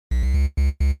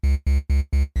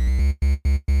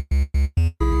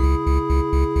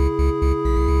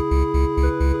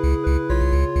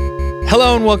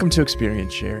Hello and welcome to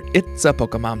Experience Share. It's a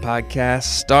Pokemon podcast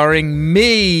starring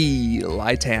me,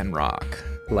 Lycanroc,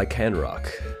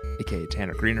 aka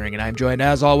Tanner Greenring, and I'm joined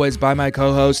as always by my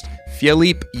co-host,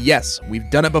 Philippe. Yes, we've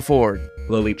done it before.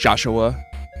 Lily. Joshua.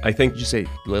 I think. Did you say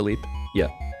Lily? Yeah.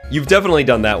 You've definitely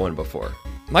done that one before.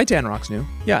 Lycanroc's new.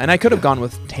 Yeah, and I could have gone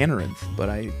with Tannerynth, but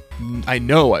I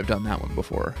know I've done that one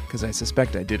before, because I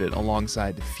suspect I did it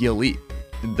alongside Philippe.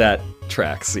 That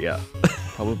tracks, yeah.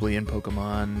 Probably in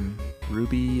Pokemon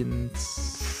Ruby and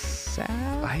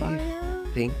Sapphire?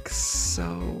 I think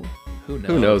so. Who knows?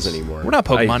 Who knows anymore? We're not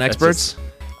Pokemon experts.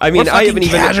 I mean, We're I haven't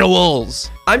even...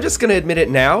 casuals. I'm just going to admit it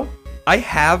now. I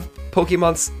have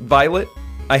Pokemon Violet.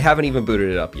 I haven't even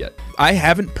booted it up yet. I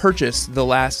haven't purchased the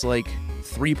last, 3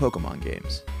 Pokemon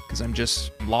games, because I'm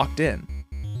just locked in.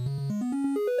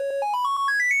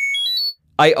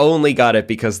 I only got it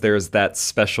because there's that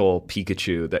special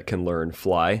Pikachu that can learn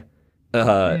Fly.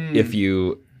 If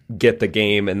you get the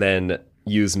game and then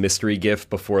use Mystery Gift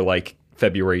before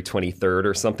February 23rd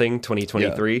or something,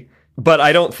 2023. Yeah. But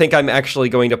I don't think I'm actually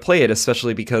going to play it,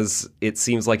 especially because it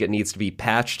seems like it needs to be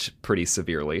patched pretty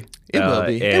severely. It will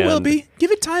be. It will be.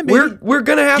 Give it time, baby. We're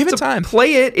going to have to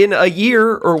play it in a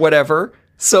year or whatever.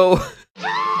 So...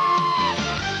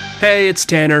 Hey, it's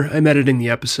Tanner. I'm editing the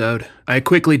episode. I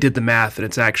quickly did the math, and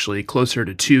it's actually closer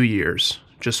to 2 years,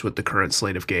 just with the current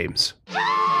slate of games.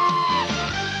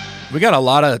 We got a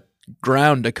lot of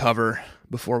ground to cover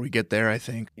before we get there, I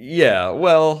think. Yeah,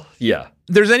 well, yeah.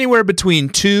 There's anywhere between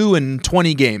 2 and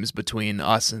 20 games between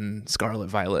us and Scarlet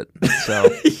Violet.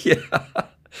 So yeah.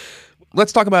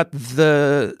 Let's talk about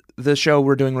the show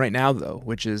we're doing right now, though,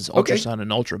 which is Ultra Sun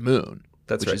and Ultra Moon.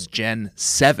 That's which right. is Gen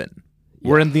 7. Yeah.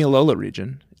 We're in the Alola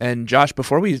region. And Josh,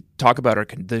 before we talk about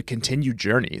the continued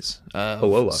journeys of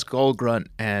Skullgrunt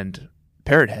and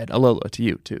Parrothead, Alola to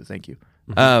you too, thank you.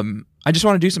 Mm-hmm. I just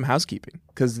want to do some housekeeping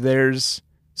because there's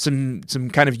some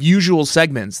kind of usual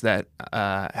segments that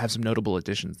have some notable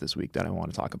additions this week that I want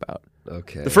to talk about.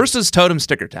 Okay. The first is Totem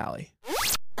Sticker Tally.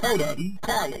 Totem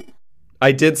Tally.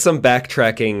 I did some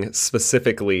backtracking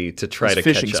specifically to try to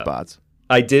fishing catch up. Spots.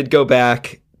 I did go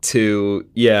back to,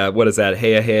 what is that?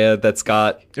 Heya that's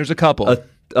got... There's a couple.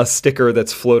 A sticker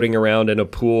that's floating around in a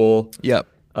pool. Yep.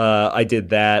 I did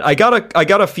that. I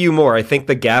got a few more. I think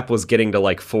the gap was getting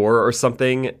to 4 or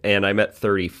something, and I'm at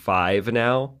 35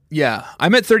 now. Yeah,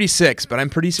 I'm at 36, but I'm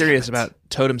pretty serious about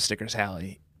Totem Sticker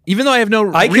Tally. Even though I have no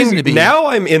reason to be. Now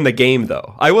I'm in the game,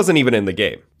 though. I wasn't even in the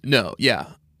game. No, yeah.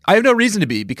 I have no reason to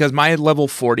be because my level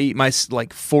 40, my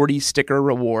 40 sticker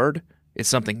reward is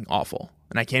something awful,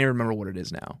 and I can't even remember what it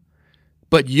is now.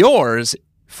 But yours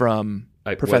from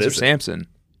Professor Sampson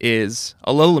is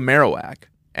Alola Marowak.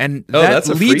 And that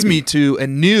leads me to a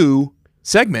new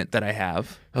segment that I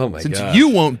have. Oh my god. Since you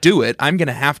won't do it, I'm going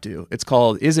to have to. It's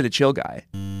called Is It a Chill Guy?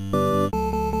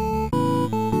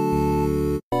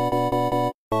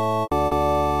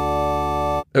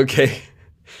 Okay.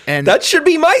 And that should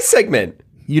be my segment.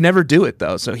 You never do it,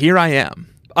 though, so here I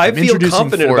am. I feel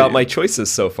confident about my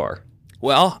choices so far.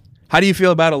 Well, how do you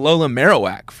feel about Alola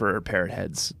Marowak for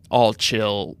Parrothead's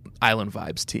all-chill Island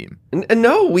Vibes team? And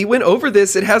no, we went over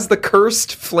this. It has the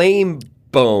cursed flame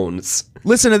bones.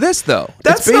 Listen to this, though.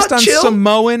 That's it's based not on chill.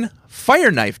 Samoan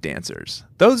fire knife dancers.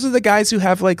 Those are the guys who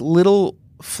have little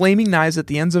flaming knives at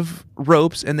the ends of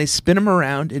ropes, and they spin them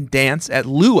around and dance at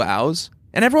luau's,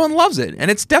 and everyone loves it. And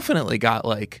it's definitely got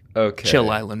chill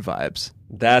island vibes.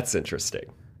 That's interesting.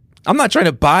 I'm not trying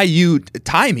to buy you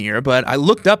time here, but I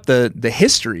looked up the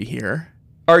history here.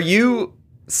 Are you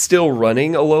still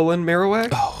running Alola and Marowak?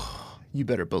 Oh, you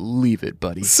better believe it,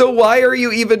 buddy. So why are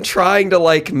you even trying to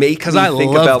make me think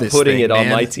about putting it on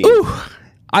my team? Ooh,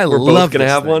 We're both gonna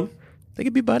have one? They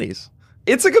could be buddies.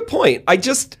 It's a good point.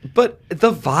 But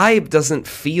the vibe doesn't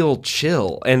feel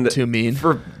chill. And too mean.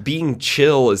 For being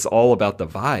chill is all about the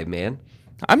vibe, man.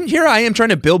 I am trying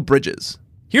to build bridges.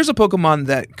 Here's a Pokemon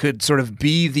that could sort of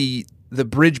be the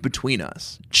bridge between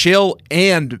us. Chill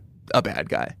and a bad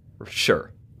guy.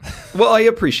 Sure. Well, I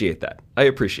appreciate that.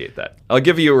 I'll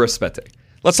give you a respect.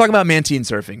 Let's talk about Mantine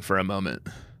surfing for a moment.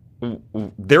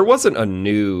 There wasn't a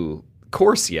new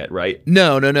course yet, right?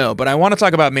 No. But I want to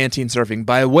talk about Mantine surfing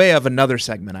by way of another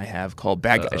segment I have called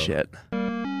Bad Guy Shit.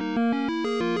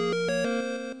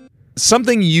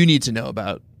 Something you need to know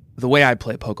about the way I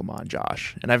play Pokemon,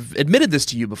 Josh, and I've admitted this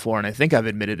to you before, and I think I've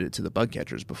admitted it to the bug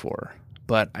catchers before,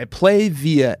 but I play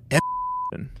via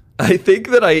I think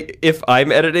that if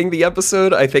I'm editing the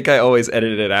episode, I think I always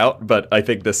edit it out, but I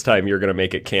think this time you're going to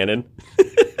make it canon.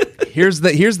 Here's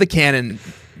the canon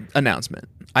announcement.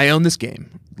 I own this game,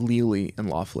 legally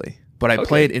and lawfully, but I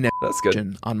play it in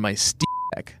on my Steam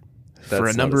Deck for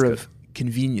a number of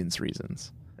convenience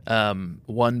reasons.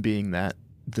 One being that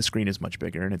the screen is much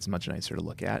bigger and it's much nicer to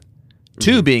look at.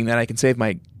 Two being that I can save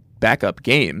my backup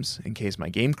games in case my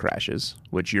game crashes,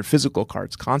 which your physical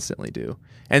cards constantly do.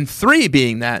 And three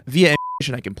being that via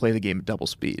emulation I can play the game at double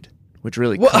speed, which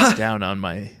really cuts down on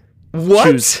my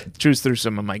choose through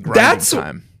some of my grinding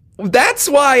time. That's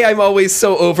why I'm always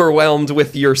so overwhelmed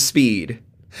with your speed.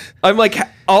 I'm like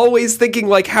always thinking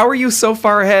like, how are you so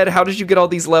far ahead? How did you get all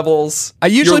these levels? I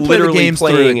usually play the games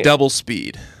through at double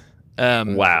speed.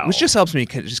 Wow. Which just helps me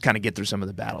just kind of get through some of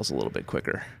the battles a little bit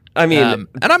quicker. I mean,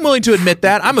 and I'm willing to admit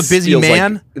that. I'm a busy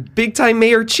man. Like big time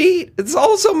Mayor Cheat. It's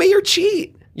also Mayor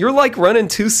Cheat. You're like running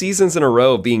 2 seasons in a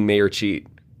row being Mayor Cheat.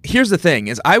 Here's the thing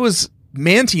is I was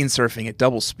Mantine surfing at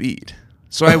double speed.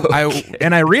 So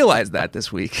I realized that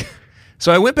this week.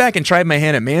 So I went back and tried my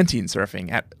hand at Mantine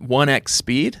surfing at 1x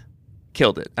speed.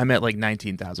 Killed it. I'm at like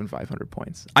 19,500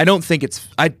 points. I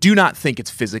do not think it's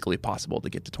physically possible to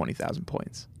get to 20,000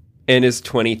 points. And is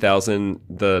 20,000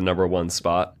 the number one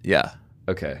spot? Yeah.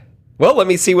 Okay. Well, let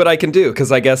me see what I can do,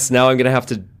 because I guess now I'm going to have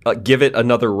to give it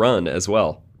another run as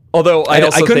well. Although I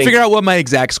couldn't figure out what my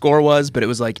exact score was, but it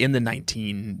was like in the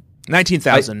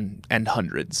 19,000 and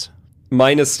hundreds.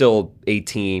 Mine is still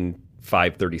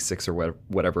 18,536 or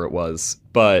whatever it was.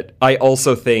 But I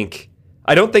also think,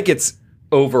 I don't think it's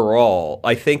overall.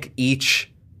 I think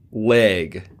each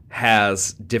leg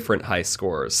has different high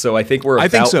scores. So I think we're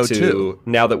about to,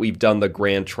 now that we've done the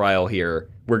grand trial here,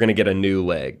 we're going to get a new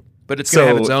leg. But it's going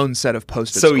to have its own set of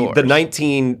posted scores. So the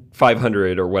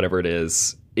 19,500 or whatever it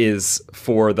is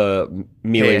for the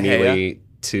Melee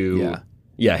to...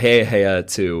 Yeah, Heya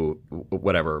to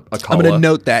whatever, Akala. I'm going to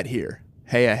note that here.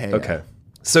 Heya. Okay.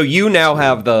 So you now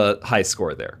have the high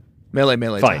score there. Melee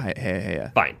Fine. to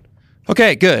Heya. Fine.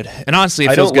 Okay, good. And honestly,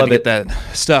 it feels good to get that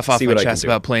stuff off my chest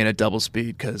about playing at double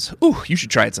speed, because, you should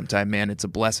try it sometime, man. It's a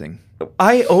blessing.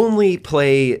 I only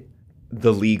play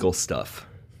the legal stuff.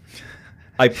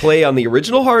 I play on the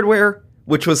original hardware,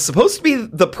 which was supposed to be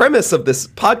the premise of this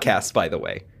podcast, by the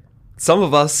way. Some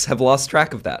of us have lost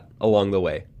track of that along the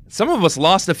way. Some of us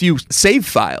lost a few save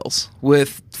files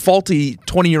with faulty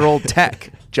 20-year-old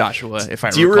tech, Joshua, if I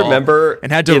recall. Do you remember? And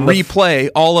had to replay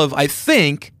all of, I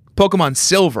think, Pokemon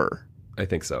Silver. I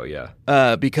think so,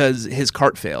 yeah. Because his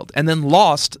cart failed. And then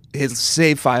lost his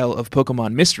save file of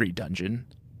Pokemon Mystery Dungeon,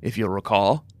 if you'll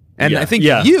recall. And I think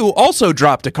you also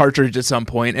dropped a cartridge at some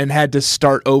point and had to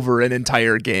start over an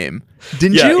entire game.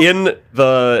 Didn't you? Yeah, in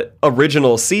the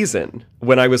original season,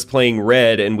 when I was playing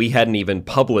Red and we hadn't even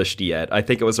published yet, I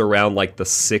think it was around like the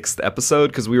 6th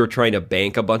episode, because we were trying to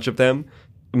bank a bunch of them,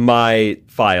 my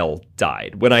file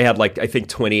died when I had like, I think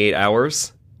 28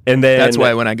 hours. And then that's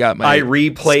why when I got I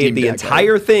replayed the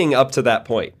entire thing up to that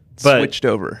point. But switched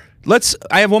over.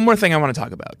 I have one more thing I want to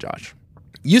talk about, Josh.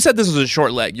 You said this was a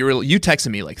short leg. You texted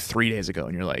me like 3 days ago,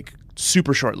 and you're like,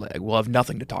 super short leg. We'll have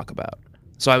nothing to talk about.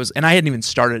 So I hadn't even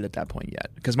started at that point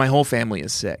yet, because my whole family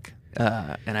is sick,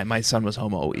 and my son was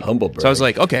home all week. Humbleberry. So I was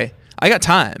like, okay, I got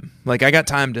time. Like, I got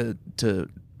time to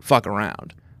fuck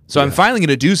around. So I'm finally going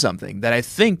to do something that I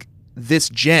think this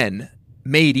gen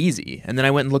made easy. And then I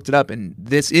went and looked it up, and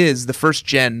this is the first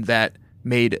gen that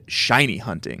made shiny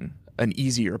hunting an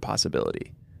easier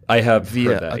possibility. I have via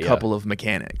heard that, a couple of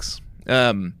mechanics.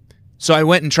 So I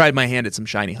went and tried my hand at some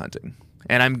shiny hunting,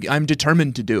 and I'm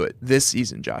determined to do it this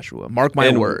season, Joshua. Mark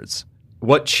my words.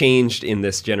 What changed in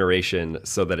this generation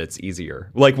so that it's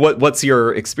easier? Like, what's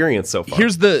your experience so far?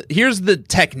 Here's the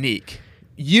technique.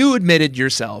 You admitted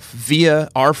yourself via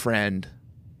our friend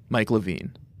Mike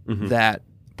Levine that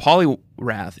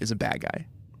Poliwrath is a bad guy.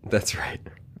 That's right.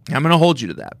 I'm going to hold you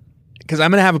to that, because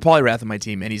I'm going to have a Poliwrath on my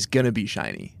team, and he's going to be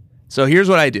shiny. So here's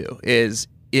what I do is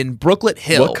in Brooklet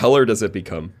Hill. What color does it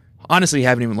become? Honestly, I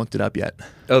haven't even looked it up yet.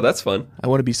 Oh, that's fun. I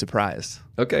want to be surprised.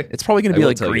 Okay. It's probably going to be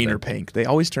like green or pink. They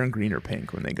always turn green or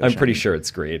pink when they go I'm shiny. pretty sure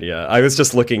it's green, yeah. I was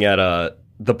just looking at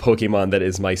the Pokemon that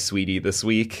is my sweetie this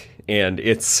week, and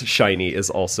its shiny is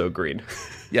also green.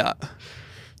 Yeah.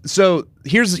 So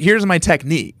here's my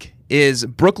technique, is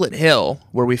Brooklet Hill,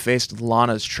 where we faced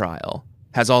Lana's trial,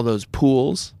 has all those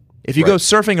pools. If you go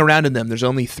surfing around in them, there's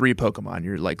only 3 Pokemon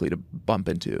you're likely to bump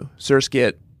into.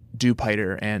 Surskit,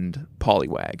 Dewpider, and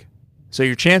Poliwag. So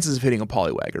your chances of hitting a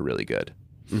Poliwag are really good.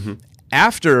 Mm-hmm.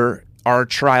 After our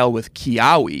trial with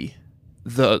Kiawe,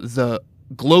 the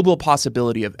global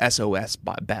possibility of SOS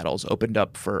battles opened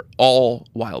up for all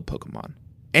wild Pokemon.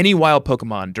 Any wild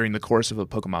Pokemon during the course of a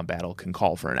Pokemon battle can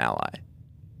call for an ally.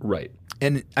 Right.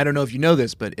 And I don't know if you know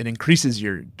this, but it increases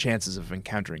your chances of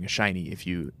encountering a shiny if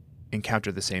you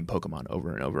encounter the same Pokemon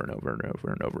over and over and over and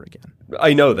over and over again.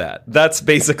 I know that. That's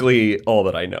basically all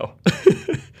that I know.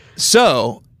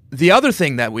 So the other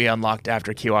thing that we unlocked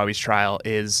after Kiwawi's trial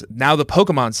is now the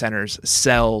Pokemon centers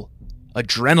sell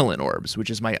adrenaline orbs, which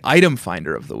is my item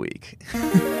finder of the week.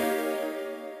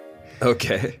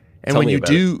 Okay. And when you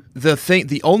do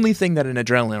the only thing that an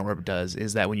adrenaline orb does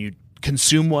is that when you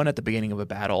consume one at the beginning of a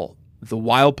battle, the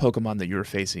wild Pokemon that you're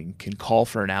facing can call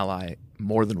for an ally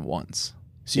more than once.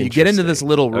 So you get into this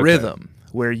little rhythm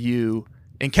where you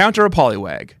encounter a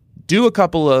Poliwag, do a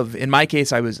couple of, in my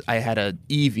case, I had a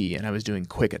Eevee and I was doing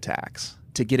quick attacks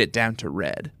to get it down to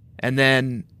red. And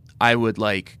then I would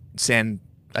like sand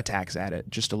attacks at it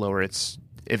just to lower its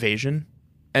evasion.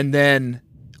 And then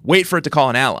wait for it to call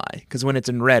an ally, because when it's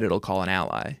in red, it'll call an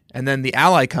ally. And then the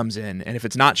ally comes in, and if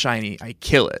it's not shiny, I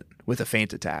kill it with a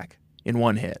feint attack in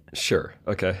one hit. Sure,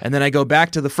 okay. And then I go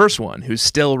back to the first one, who's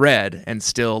still red and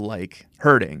still, like,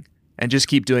 hurting, and just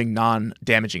keep doing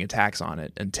non-damaging attacks on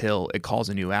it until it calls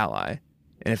a new ally.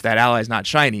 And if that ally's not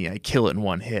shiny, I kill it in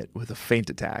one hit with a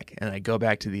feint attack, and I go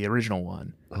back to the original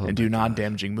one and do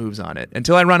non-damaging moves on it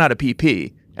until I run out of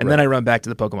PP, and then I run back to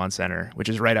the Pokemon Center, which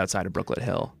is right outside of Brooklet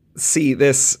Hill. See,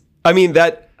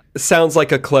 that sounds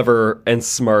like a clever and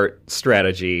smart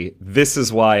strategy. This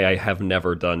is why I have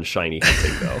never done shiny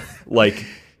hunting, though. Like,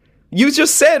 you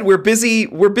just said, we're busy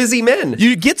men.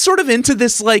 You get sort of into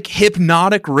this, like,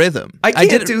 hypnotic rhythm. I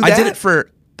did it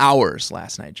for hours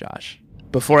last night, Josh,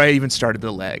 before I even started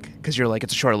the leg, because you're like,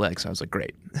 it's a short leg, so I was like,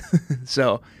 great.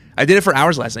 So I did it for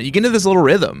hours last night. You get into this little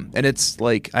rhythm, and it's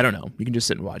like, I don't know, you can just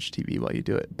sit and watch TV while you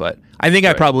do it. But I think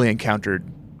I probably encountered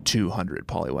 200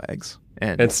 Poliwags.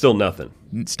 And still nothing.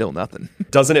 Still nothing.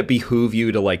 Doesn't it behoove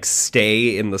you to, like,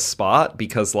 stay in the spot?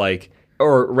 Because, like,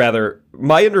 or rather,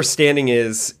 my understanding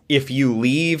is if you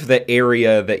leave the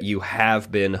area that you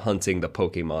have been hunting the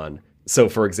Pokemon, so,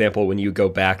 for example, when you go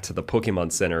back to the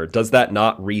Pokemon Center, does that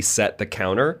not reset the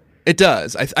counter? It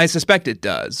does. I suspect it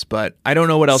does, but I don't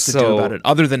know what else to do about it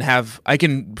other than I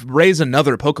can raise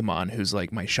another Pokemon who's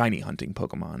like my shiny hunting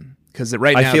Pokemon. Because now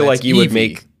I feel like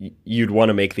Eevee. you'd want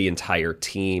to make the entire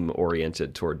team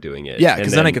oriented toward doing it. Yeah,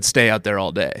 because then I could stay out there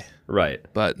all day. Right.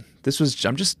 But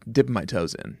I'm just dipping my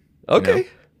toes in. Okay.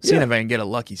 Seeing if I can get a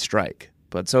lucky strike.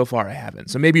 But so far I haven't.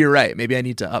 So maybe you're right. Maybe I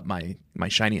need to up my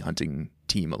shiny hunting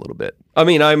team a little bit. I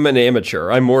mean, I'm an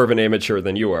amateur. I'm more of an amateur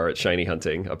than you are at shiny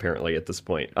hunting, apparently, at this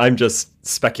point. I'm just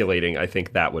speculating. I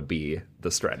think that would be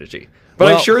the strategy.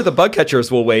 But I'm sure the bug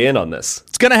catchers will weigh in on this.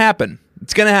 It's going to happen.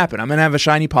 I'm going to have a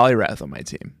shiny Poliwrath on my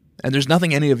team. And there's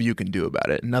nothing any of you can do about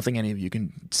it. Nothing any of you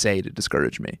can say to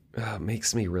discourage me.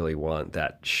 Makes me really want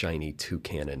that shiny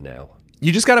Toucannon now.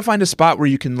 You just got to find a spot where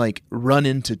you can, like, run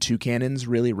into Toucannons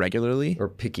really regularly. Or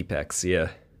Pikipeks, yeah.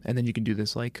 And then you can do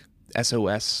this, like,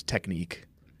 SOS technique.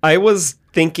 I was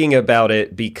thinking about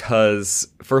it because,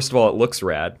 first of all, it looks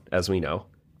rad, as we know.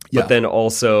 Yeah. But then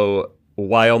also,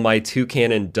 while my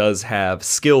Toucannon does have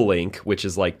Skill Link, which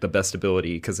is like the best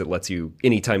ability because it lets you,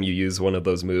 anytime you use one of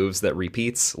those moves that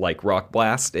repeats, like Rock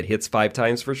Blast, it hits 5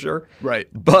 times for sure. Right.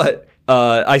 But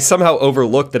I somehow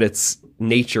overlooked that its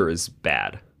nature is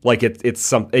bad. Like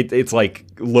it's like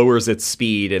lowers its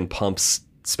speed and pumps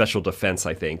special defense,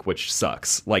 I think, which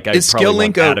sucks. Like, is Skill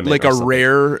Link like a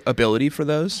rare ability for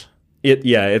those?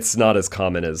 It's not as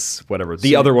common as whatever.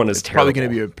 The other one is terrible. Probably going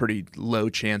to be a pretty low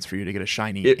chance for you to get a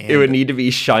shiny. It would need to be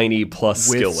shiny plus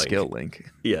Skill Link.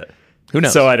 Yeah. Who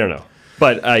knows? So I don't know.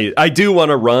 But I do want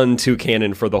to run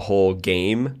Toucannon for the whole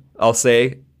game, I'll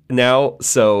say now.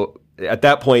 So at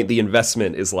that point, the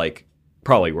investment is like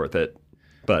probably worth it.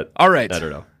 But all right. I don't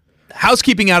know.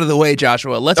 Housekeeping out of the way,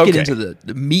 Joshua. Let's get into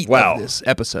the meat of this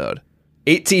episode.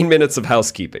 18 minutes of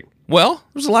housekeeping. Well,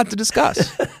 there's a lot to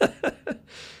discuss.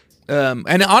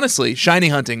 And honestly, shiny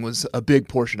hunting was a big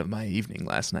portion of my evening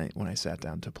last night when I sat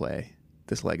down to play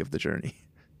this leg of the journey.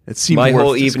 It seemed my worth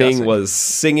whole discussing. evening was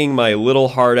singing my little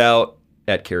heart out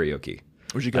at karaoke.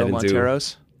 Where'd you go,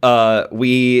 Monteros?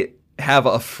 We have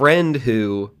a friend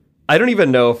who, I don't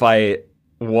even know if I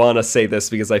want to say this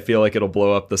because I feel like it'll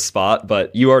blow up the spot,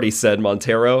 but you already said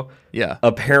Montero. Yeah.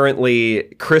 Apparently,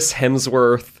 Chris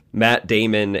Hemsworth, Matt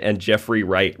Damon, and Jeffrey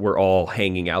Wright were all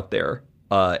hanging out there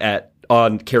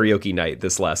on karaoke night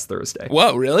this last Thursday.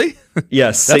 Whoa, really?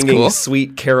 Yes, singing cool.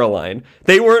 Sweet Caroline.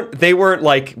 They weren't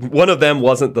like, one of them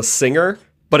wasn't the singer,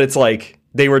 but it's like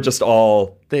they were just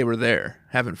all... They were there,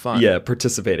 having fun. Yeah,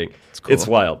 participating. It's cool. It's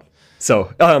wild.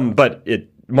 So, but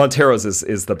Montero's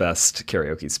is the best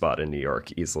karaoke spot in New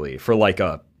York, easily, for like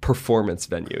a performance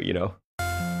venue, you know?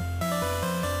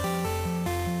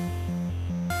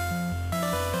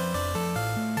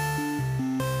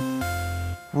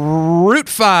 Route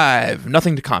 5,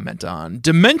 nothing to comment on.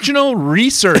 Dimensional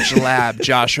Research Lab,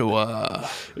 Joshua.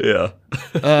 Yeah.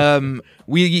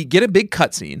 We get a big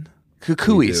cutscene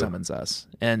Kukui summons us,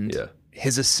 and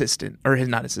his assistant, or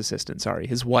not his assistant, sorry,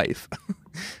 his wife.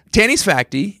 Tanny's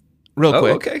Facty, real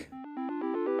quick. Okay.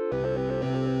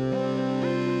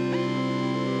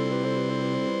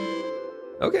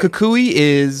 Okay. Kukui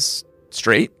is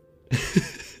straight.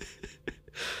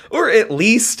 Or at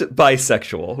least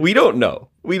bisexual. We don't know.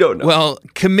 Well,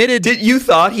 committed. You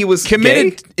thought he was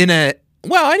committed gay? in a...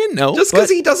 Well, I didn't know. Just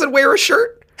because he doesn't wear a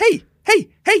shirt? Hey.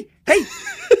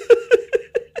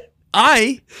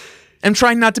 I am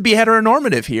trying not to be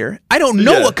heteronormative here. I don't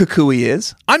know what Kukui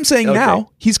is. I'm saying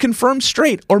now he's confirmed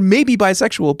straight or maybe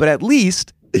bisexual, but at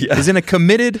least is in a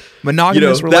committed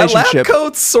monogamous relationship. That lab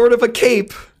coat's sort of a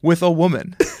cape. With a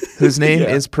woman whose name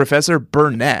is Professor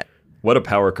Burnett. What a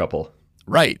power couple.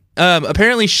 Right.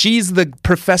 Apparently she's the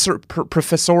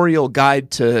professorial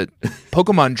guide to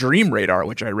Pokemon Dream Radar,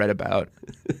 which I read about.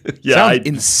 Sounds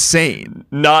insane.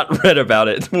 Not read about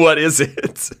it. What is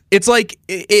it? It's like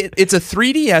it's a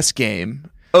 3DS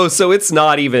game. Oh, so it's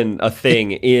not even a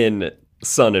thing in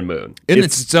Sun and Moon.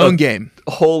 It's its own game.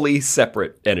 Wholly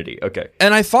separate entity. Okay.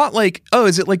 And I thought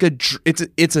is it like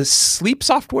it's a sleep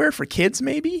software for kids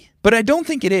maybe? But I don't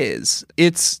think it is.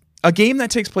 It's a game that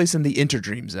takes place in the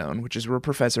Interdream Zone, which is where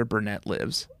Professor Burnett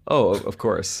lives. Oh, of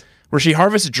course. Where she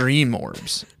harvests dream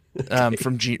orbs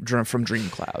from dream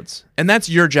clouds. And that's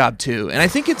your job too. And I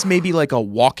think it's maybe like a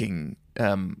walking,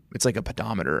 it's like a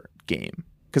pedometer game.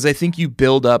 Because I think you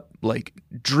build up like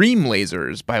dream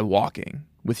lasers by walking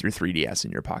with your 3DS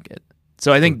in your pocket.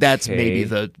 So I think that's maybe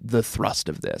the thrust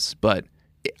of this. But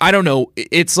I don't know.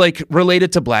 It's like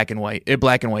related to Black and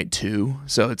White 2.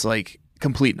 So it's like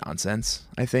complete nonsense,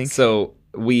 I think. So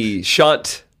we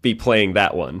shan't be playing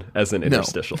that one as an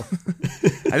interstitial.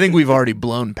 I think we've already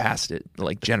blown past it,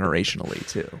 like generationally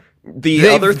too.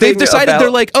 They've decided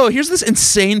they're like, oh, here's this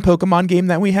insane Pokemon game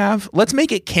that we have. Let's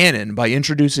make it canon by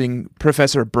introducing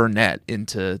Professor Burnett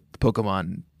into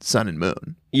Pokemon Sun and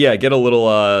Moon. Yeah, get a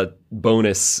little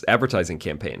bonus advertising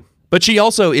campaign. But she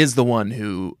also is the one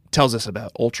who tells us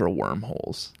about ultra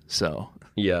wormholes. So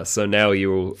yeah, so now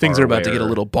things are about to get a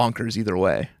little bonkers either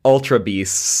way. Ultra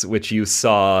Beasts, which you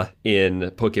saw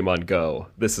in Pokemon Go,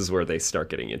 this is where they start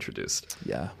getting introduced.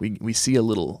 Yeah, we see a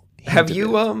little.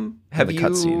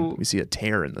 Cutscene? We see a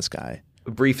tear in the sky.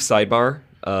 A brief sidebar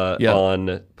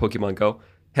on Pokemon Go.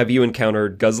 Have you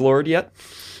encountered Guzzlord yet?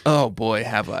 Oh boy,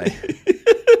 have I.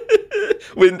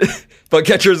 When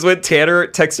Tanner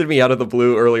texted me out of the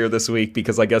blue earlier this week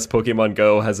because I guess Pokemon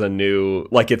Go has a new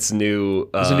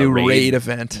raid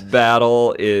event.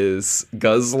 Battle is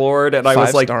Guzzlord, and I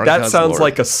was like, that sounds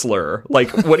like a slur. Like,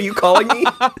 what are you calling me?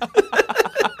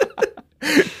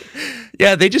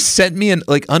 Yeah, they just sent me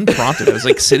unprompted. I was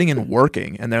like sitting and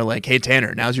working, and they're like, "Hey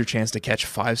Tanner, now's your chance to catch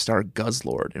 5-star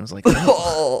Guzzlord." And I was like,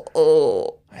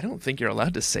 I don't think you're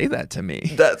allowed to say that to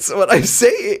me. That's what I'm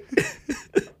saying.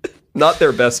 Not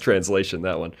their best translation,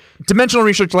 that one. Dimensional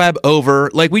Research Lab over.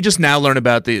 Like, we just now learn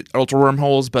about the ultra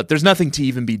wormholes, but there's nothing to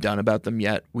even be done about them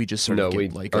yet. We just sort of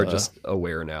are just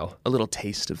aware now. A little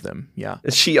taste of them, yeah.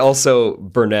 She also,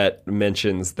 Burnett,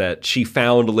 mentions that she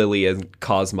found Lily and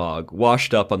Cosmog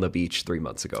washed up on the beach 3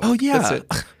 months ago. Oh, yeah. That's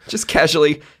it. Just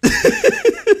casually.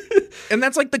 And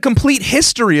that's like the complete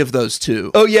history of those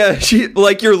two. Oh, yeah. She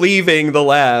you're leaving the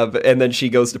lab, and then she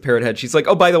goes to Parrot Head. She's like,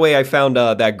 oh, by the way, I found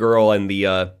that girl and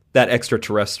that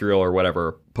extraterrestrial or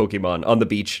whatever Pokemon on the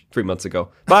beach 3 months ago.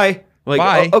 Bye.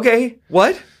 Bye. Oh, okay.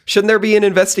 What? Shouldn't there be an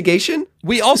investigation?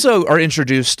 We also are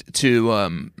introduced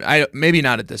to, maybe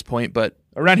not at this point, but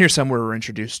around here somewhere we're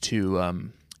introduced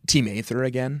to Team Aether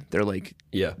again. They're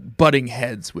butting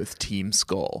heads with Team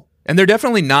Skull. And they're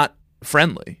definitely not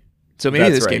friendly. So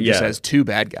maybe this game just has two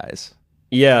bad guys.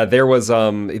 Yeah, there was,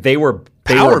 they were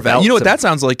power vacuum. You know what that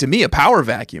sounds like to me? A power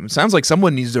vacuum. It sounds like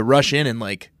someone needs to rush in and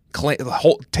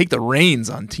take the reins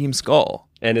on Team Skull.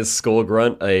 And is Skull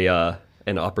Grunt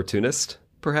an opportunist,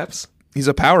 perhaps? He's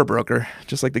a power broker,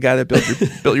 just like the guy that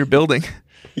built your building.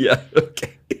 Yeah,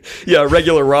 okay. Yeah,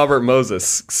 regular Robert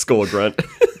Moses, Skull Grunt.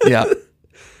 Yeah.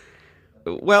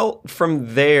 Well,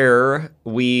 from there,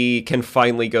 we can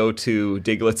finally go to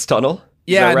Diglett's Tunnel.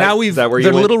 Yeah, now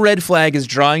the little red flag is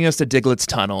drawing us to Diglett's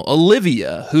Tunnel.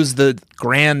 Olivia, who's the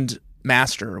Grand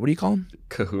Master, what do you call him?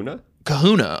 Kahuna?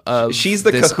 Kahuna. She's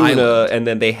the Kahuna, island. And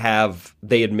then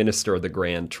they administer the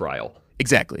Grand Trial.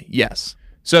 Exactly, yes.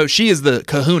 So she is the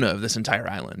Kahuna of this entire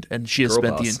island, and she has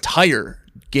spent the entire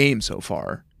game so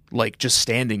far, just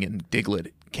standing in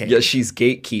Diglett Cave. Yeah, she's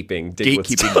gatekeeping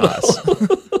Diglett's Tunnel.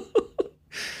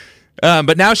 us.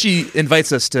 But now she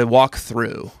invites us to walk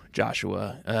through,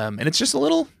 Joshua, and it's just a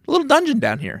little dungeon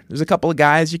down here. There's a couple of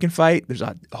guys you can fight. There's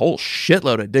a whole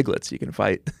shitload of Digletts you can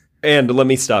fight. And let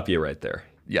me stop you right there.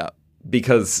 Yeah.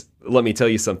 because let me tell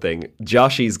you something.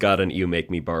 Joshy's got an You Make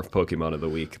Me Barf Pokemon of the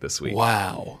Week this week.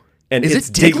 Wow. And Is it's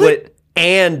it Diglett? Diglett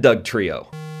and Dugtrio.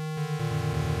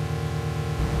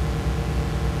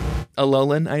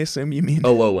 Alolan, I assume you mean?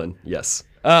 Alolan, yes.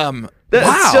 Wow.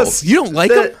 Just, you don't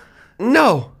like them?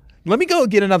 No. Let me go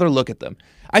get another look at them.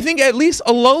 I think at least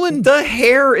Alolan... The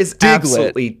hair is Diglett.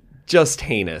 absolutely just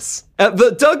heinous.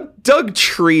 The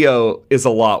Dugtrio is a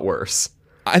lot worse.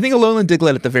 I think Alolan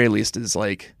Diglett at the very least is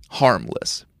like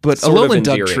harmless. But Sort of Alolan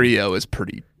endearing. Dugtrio is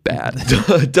pretty bad.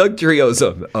 Dugtrio's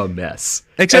a mess.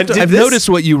 Except I've noticed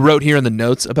what you wrote here in the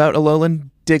notes about Alolan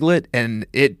Diglett, and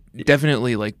it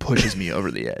definitely like pushes me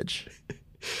over the edge.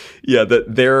 Yeah,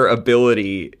 their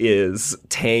ability is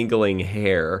tangling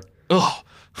hair. Ugh.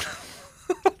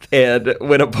 And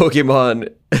when a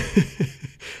Pokemon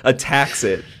attacks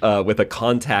it with a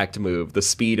contact move, the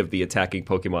speed of the attacking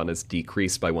Pokemon is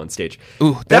decreased by 1 stage.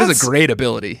 Ooh, that is a great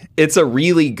ability. It's a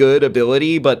really good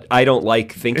ability, but I don't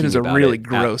like thinking about it. It is a really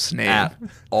gross name. At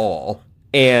all.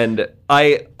 And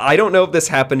I don't know if this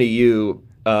happened to you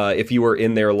if you were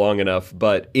in there long enough,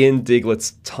 but in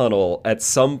Diglett's tunnel, at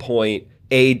some point,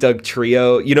 a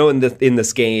Dugtrio, in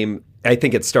this game, I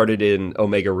think it started in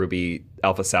Omega Ruby,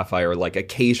 Alpha Sapphire, like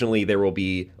occasionally there will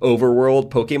be overworld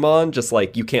Pokemon, just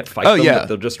like you can't fight them, but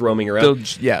they're just roaming around.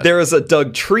 There was a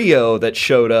Dugtrio that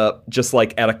showed up just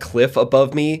like at a cliff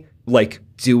above me, like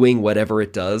doing whatever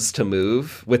it does to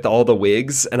move with all the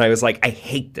wigs, and I was like, I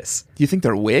hate this. Do you think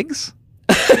they're wigs?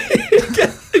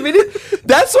 I mean,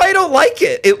 that's why I don't like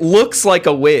it. It looks like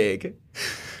a wig.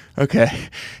 Okay.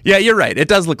 Yeah, you're right. It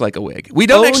does look like a wig. We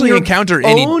don't actually encounter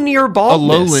any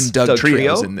Alolan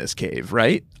Dugtrios in this cave,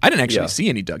 right? I didn't actually see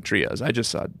any Dugtrios. I just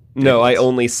saw... No, I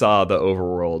only saw the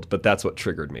overworld, but that's what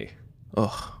triggered me.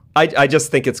 Ugh. I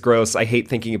just think it's gross. I hate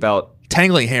thinking about...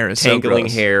 Tangling hair is so gross. Tangling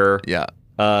hair. Yeah.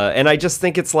 And I just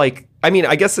think it's like... I mean,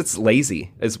 I guess it's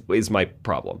lazy is my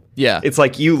problem. Yeah. It's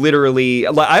like you literally...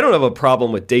 I don't have a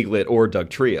problem with Diglett or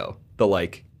Dugtrio. The,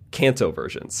 like... Kanto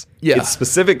versions. Yeah. It's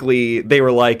specifically, they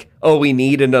were like, oh, we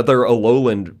need another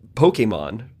Alolan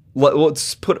Pokemon.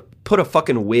 Let's put a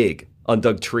fucking wig on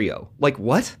Dugtrio. Like,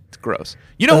 what? It's gross.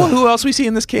 You know who else we see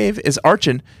in this cave is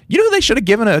Archon. You know who they should have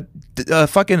given a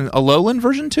fucking Alolan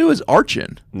version to is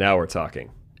Archon. Now we're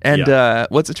talking. And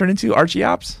what's it turn into?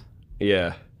 Archeops?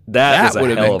 Yeah. That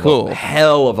would have been cool.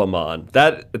 Hell of a mon.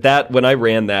 That when I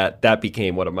ran that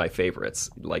became one of my favorites.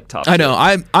 Like top. I know.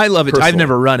 I love it. Personally. I've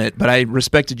never run it, but I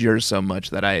respected yours so much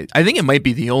that I think it might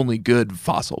be the only good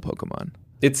fossil Pokemon.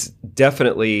 It's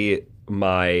definitely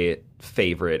my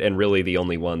favorite and really the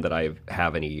only one that I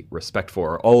have any respect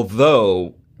for.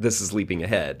 Although this is leaping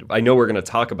ahead. I know we're going to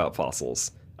talk about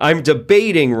fossils. I'm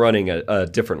debating running a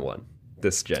different one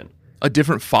this gen. A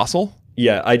different fossil?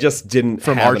 Yeah, I just didn't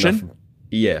from have Archon? Enough.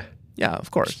 Yeah. Yeah, of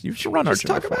course. You should run Archon.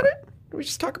 Talk about it? Can we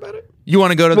just talk about it? You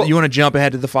want to go to you want to jump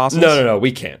ahead to the fossils? No,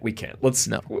 we can't. Let's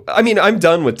no. I mean, I'm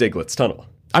done with Diglett's Tunnel.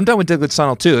 I'm done with Diglett's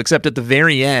Tunnel too, except at the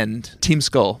very end, Team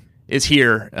Skull is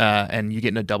here and you get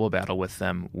in a double battle with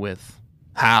them with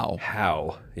How.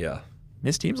 Yeah.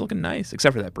 His team's looking nice,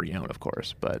 except for that Brionne, of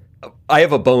course, but I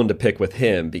have a bone to pick with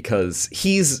him because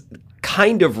he's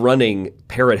kind of running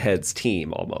Parrot Head's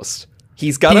team almost.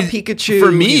 He's got a Pikachu.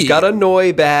 For me, he's got a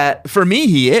Noibat. For me,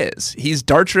 he is. He's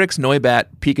Dartrix,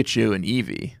 Noibat, Pikachu, and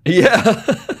Eevee. Yeah.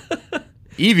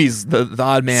 Eevee's the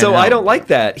odd man So out. I don't like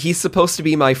that. He's supposed to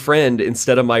be my friend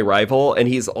instead of my rival, and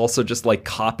he's also just like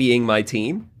copying my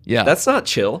team. Yeah. That's not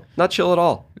chill. Not chill at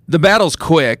all. The battle's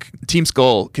quick. Team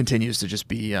Skull continues to just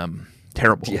be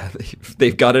terrible. Yeah,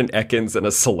 they've got an Ekans and a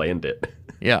Salandit.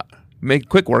 Yeah. Make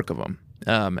quick work of them.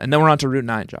 And then we're on to Route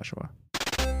 9, Joshua.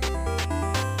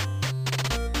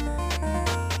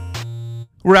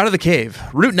 We're out of the cave.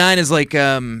 Route 9 is like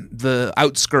the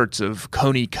outskirts of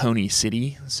Coney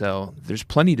City, so there's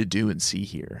plenty to do and see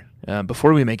here.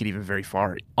 Before we make it even very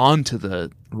far onto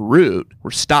the route, we're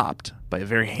stopped by a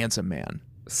very handsome man.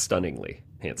 Stunningly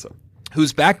handsome.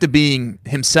 Who's back to being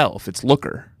himself. It's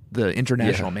Looker, the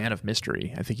international man of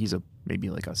mystery. I think he's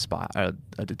maybe like a spy,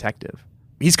 a detective.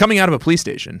 He's coming out of a police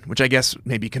station, which I guess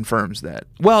maybe confirms that.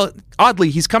 Well,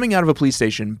 oddly, he's coming out of a police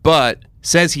station, but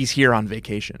says he's here on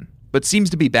vacation. But seems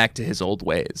to be back to his old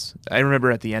ways. I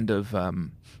remember at the end of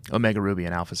Omega Ruby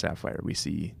and Alpha Sapphire, we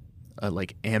see a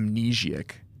like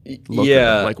amnesiac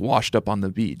Looker, like washed up on the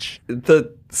beach.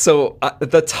 The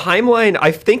timeline,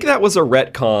 I think that was a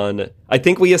retcon. I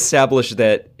think we established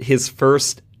that his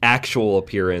first actual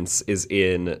appearance is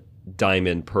in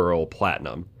Diamond, Pearl,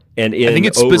 Platinum. And I think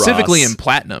it's specifically in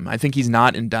Platinum. I think he's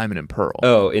not in Diamond and Pearl.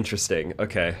 Oh, interesting.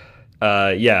 Okay.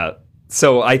 Yeah.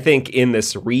 So I think in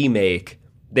this remake,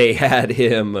 they had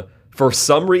him For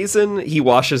some reason, he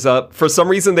washes up. For some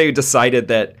reason, they decided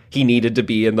that he needed to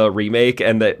be in the remake,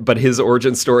 but his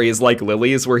origin story is like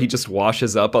Lily's, where he just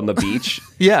washes up on the beach.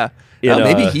 Yeah.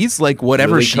 Maybe he's like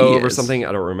whatever Lily she Cove is or something.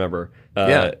 I don't remember.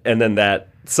 Yeah. And then that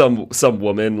some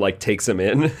woman like takes him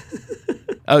in.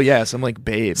 Oh yeah, some like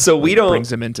babe. So we don't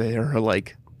brings him into her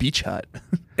like beach hut.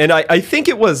 And I think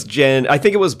it was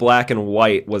Black and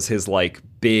White was his like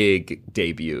big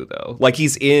debut though. Like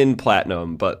he's in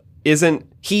Platinum, but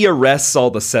he arrests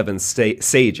all the seven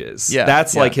sages. Yeah,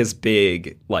 that's like his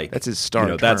big like. That's his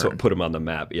star. That's what put him on the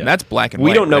map. Yeah, and that's Black and White.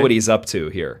 We don't know right? what he's up to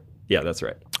here. Yeah, that's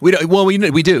right. We don't. Well, we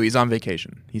do. He's on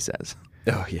vacation. He says.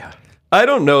 Oh yeah. I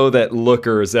don't know that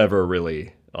Looker is ever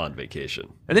really on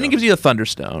vacation. And then he gives you a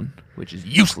Thunderstone, which is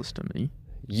useless to me.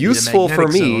 Useful for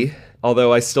me, zone.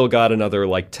 although I still got another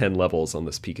like 10 levels on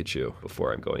this Pikachu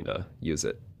before I'm going to use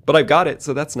it. But I've got it,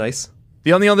 so that's nice.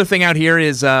 The only other thing out here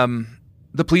is the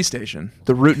police station,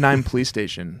 the Route 9 police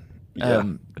station. Yeah.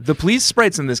 The police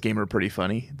sprites in this game are pretty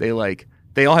funny.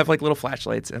 They all have like little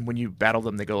flashlights, and when you battle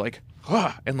them, they go like,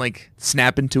 and like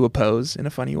snap into a pose in a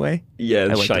funny way. Yeah,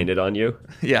 and like shine it on you.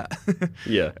 Yeah.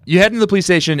 Yeah. You head into the police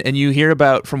station and you hear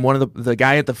about from one of the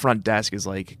guy at the front desk is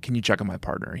like, can you check on my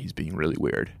partner? He's being really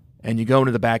weird. And you go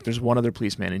into the back, there's one other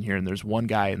policeman in here, and there's one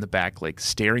guy in the back like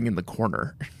staring in the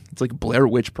corner. It's like Blair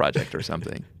Witch Project or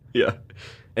something. Yeah.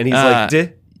 And he's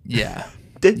like, yeah.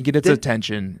 You get its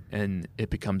attention, and it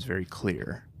becomes very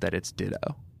clear that it's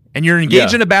Ditto. And you're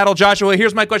engaged in a battle, Joshua.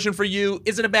 Here's my question for you.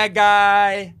 Is it a bad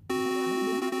guy?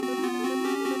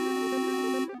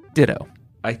 Ditto.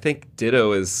 I think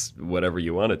Ditto is whatever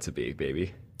you want it to be,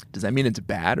 baby. Does that mean it's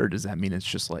bad, or does that mean it's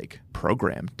just like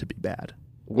programmed to be bad?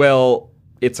 Well,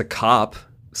 it's a cop,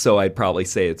 so I'd probably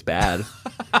say it's bad.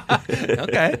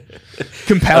 Okay.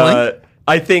 Compelling.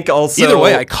 I think also... Either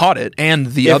way, I caught it, and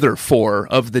the other 4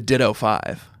 of the Ditto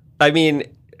 5. I mean...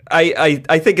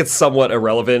 I think it's somewhat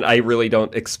irrelevant. I really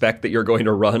don't expect that you're going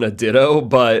to run a Ditto,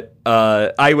 but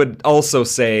I would also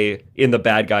say in the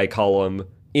bad guy column,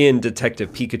 in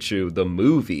Detective Pikachu, the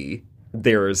movie,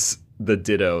 there's the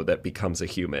Ditto that becomes a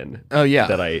human. Oh, yeah.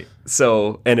 And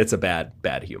it's a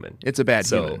bad human. It's a bad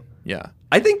human. Yeah.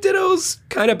 I think Ditto's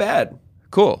kind of bad.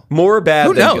 Cool. More bad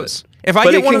Who than knows? good. If I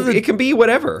but get one of it can be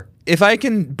whatever. If I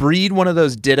can breed one of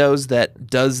those Dittos that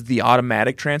does the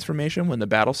automatic transformation when the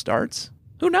battle starts...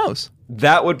 Who knows?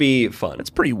 That would be fun.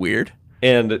 It's pretty weird.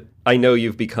 And I know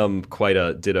you've become quite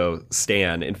a Ditto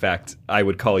stan. In fact, I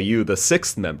would call you the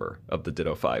 6th member of the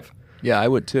Ditto 5. Yeah, I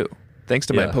would too. Thanks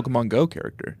to my Pokemon Go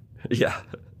character. Yeah.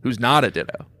 Who's not a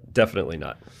Ditto. Definitely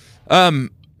not.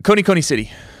 Coney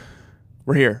City.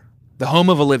 We're here. The home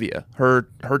of Olivia. Her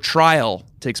trial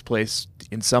takes place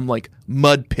in some like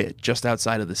mud pit just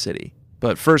outside of the city.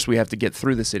 But first we have to get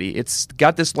through the city. It's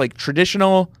got this like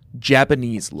traditional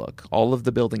Japanese look. All of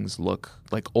the buildings look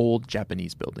like old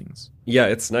Japanese buildings. Yeah,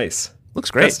 it's nice.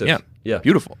 Looks great. Festive. Yeah.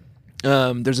 Beautiful.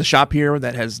 There's a shop here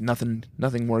that has nothing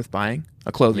worth buying.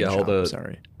 A clothing shop, all the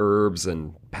sorry. Herbs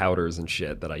and powders and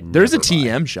shit that I never There's a buy.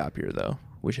 TM shop here though,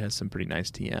 which has some pretty nice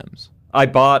TMs. I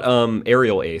bought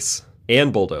Aerial Ace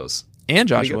and Bulldoze. And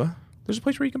Joshua, there's a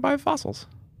place where you can buy fossils.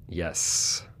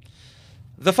 Yes.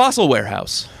 The Fossil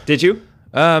Warehouse. Did you?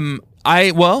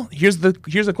 Here's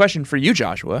the question for you,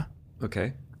 Joshua.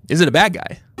 Okay. Is it a bad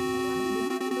guy?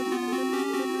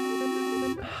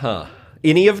 Huh.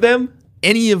 Any of them?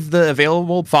 Any of the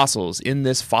available fossils in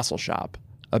this fossil shop,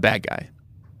 a bad guy.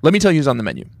 Let me tell you who's on the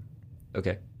menu.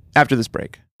 Okay. After this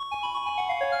break.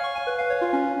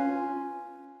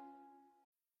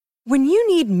 When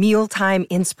you need mealtime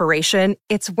inspiration,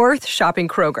 it's worth shopping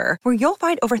Kroger, where you'll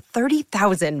find over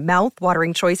 30,000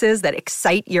 mouth-watering choices that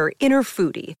excite your inner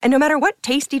foodie. And no matter what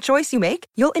tasty choice you make,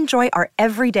 you'll enjoy our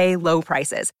everyday low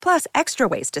prices, plus extra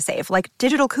ways to save, like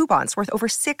digital coupons worth over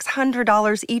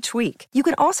 $600 each week. You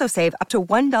can also save up to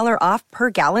 $1 off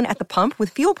per gallon at the pump with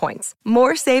fuel points.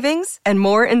 More savings and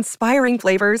more inspiring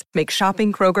flavors make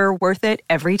shopping Kroger worth it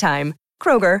every time.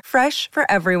 Kroger, fresh for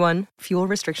everyone. Fuel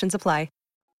restrictions apply.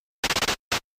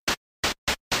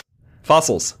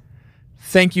 Fossils.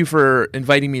 Thank you for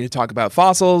inviting me to talk about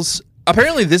fossils.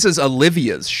 Apparently, this is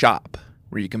Olivia's shop,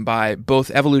 where you can buy both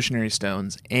evolutionary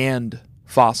stones and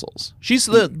fossils.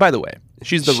 By the way,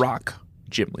 she's the rock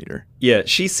gym leader. Yeah,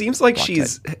 she seems like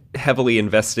she's heavily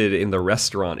invested in the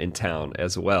restaurant in town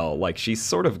as well. Like, she's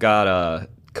sort of got a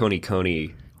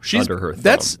Coney under her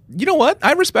thumb. You know what?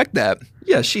 I respect that.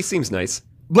 Yeah, she seems nice.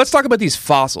 Let's talk about these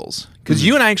fossils, because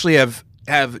you and I actually have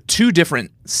 2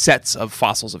 different sets of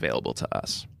fossils available to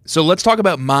us. So let's talk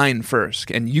about mine first,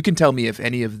 and you can tell me if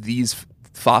any of these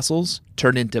fossils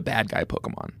turn into bad guy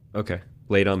Pokemon. Okay.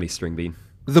 Lay it on me, String Bean.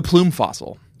 The Plume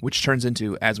fossil, which turns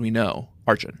into, as we know,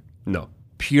 Archon. No.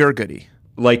 Pure goody.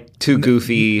 Like too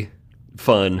goofy,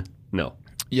 fun. No.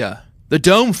 Yeah. The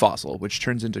dome fossil, which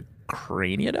turns into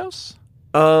Cranidos?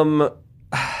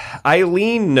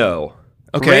 Eileen, no.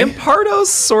 Okay. Rampardos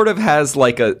sort of has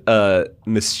like a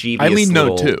mischievous Eileen,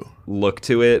 no, little too. look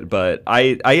to it, but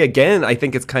I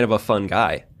think it's kind of a fun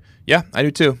guy. Yeah, I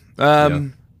do too.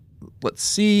 Let's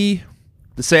see.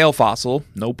 The sail fossil.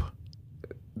 Nope.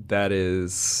 That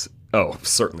is... Oh,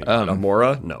 certainly not.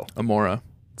 Amora? No. Amora.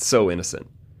 So innocent.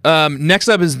 Next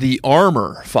up is the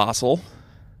armor fossil,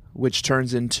 which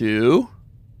turns into...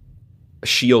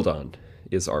 Shieldon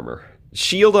is armor.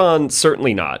 Shieldon,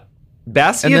 certainly not.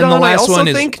 Bastiodon, And then the last I also one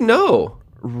is- think no.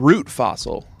 root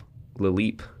fossil.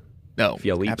 Laleep. No,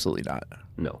 Fialeep? absolutely not.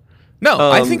 No.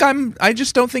 No, I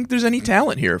just don't think there's any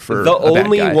talent here for The a bad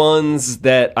only guy. ones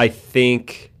that I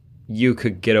think you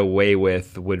could get away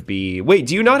with would be... Wait,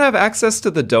 do you not have access to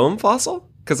the dome fossil?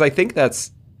 Because I think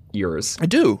that's yours. I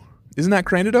do. Isn't that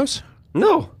Cranidos?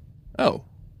 No. Oh.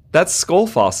 That's skull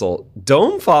fossil.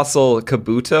 Dome fossil,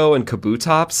 Kabuto and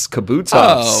Kabutops. Kabutops.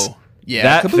 Oh. Yeah,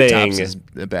 That Kabutops thing- is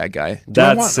a bad guy. Do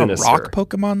That's I want sinister. a rock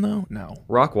Pokemon, though? No.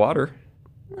 Rock water.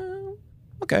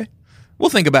 Okay. We'll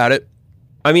think about it.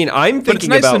 I mean, I'm it's thinking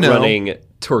nice to about know. running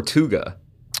Tortuga.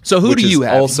 So who which do you is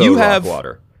have? Also you rock have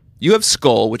water. You have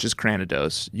Skull, which is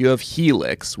Cranidos. You have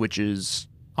Helix, which is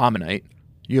Ammonite.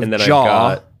 You have And then Jaw,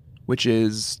 I've got which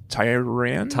is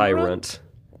Tyrant.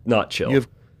 Not Chill. You have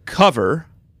Cover,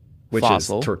 which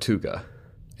Fossil, is Tortuga.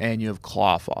 and you have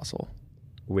Claw Fossil,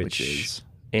 Which is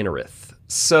Anorith.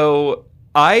 So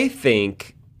I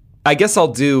guess I'll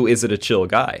do Is It a Chill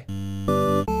Guy?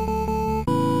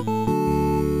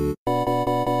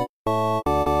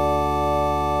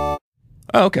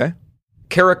 oh, okay.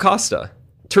 Caracosta.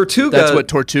 Tortuga. That's what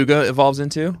Tortuga evolves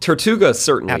into. Tortuga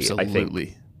certainly, I Absolutely.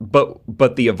 think.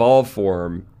 But the evolved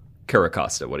form,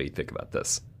 Caracosta, what do you think about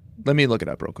this? Let me look it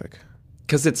up real quick.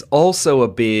 Because it's also a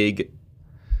big...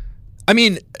 I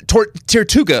mean,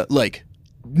 Tortuga, like,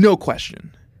 no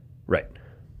question. Right.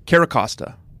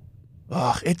 Caracosta.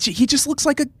 Ugh, he just looks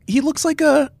like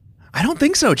a. I don't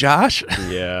think so, Josh.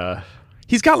 Yeah.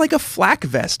 He's got like a flak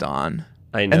vest on.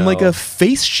 I know. And like a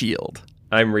face shield.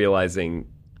 I'm realizing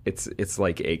it's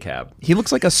like ACAB. He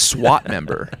looks like a SWAT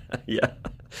member. Yeah.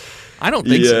 I don't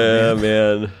think so. Yeah,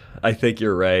 Man. man. I think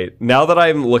you're right. Now that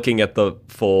I'm looking at the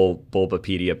full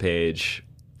Bulbapedia page,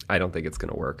 I don't think it's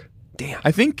going to work. Damn.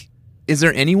 I think. Is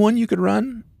there anyone you could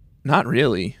run? Not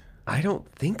really. I don't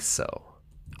think so.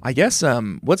 I guess.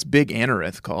 What's Big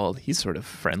Anorith called? He's sort of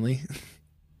friendly.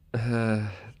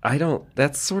 I don't.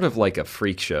 That's sort of like a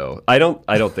freak show. I don't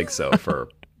think so for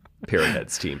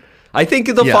Parrothead's team. I think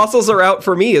the fossils are out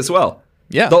for me as well.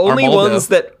 Yeah. The only Armaldo. ones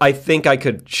that I think I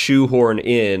could shoehorn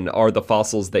in are the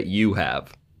fossils that you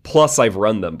have. Plus, I've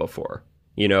run them before.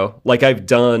 You know, like I've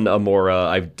done Amora,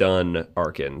 I've done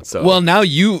Arkin. So Well, now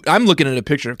I'm looking at a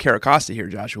picture of Caracosta here,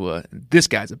 Joshua. This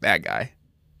guy's a bad guy.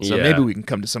 So Yeah. maybe we can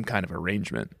come to some kind of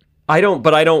arrangement. I don't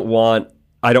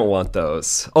want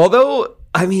those. Although,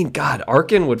 I mean, God,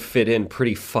 Arkin would fit in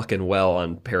pretty fucking well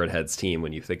on Parrothead's team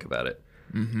when you think about it.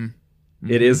 Mm-hmm.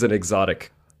 It is an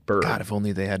exotic bird. God, if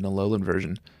only they had an Alolan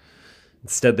version.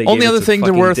 Instead, they Only gave it other to thing they're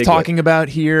fucking worth Diglett. talking about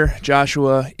here,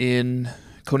 Joshua, in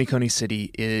Coney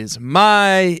City is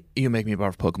my You Make Me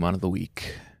Barf Pokemon of the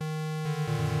Week.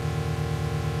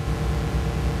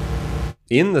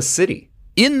 In the city.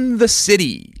 In the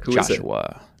city, Who is it?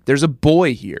 Joshua. There's a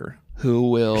boy here who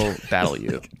will battle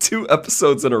you. 2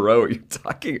 episodes in a row, you're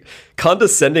talking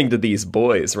condescending to these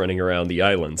boys running around the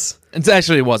islands.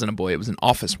 It wasn't a boy, it was an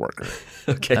office worker.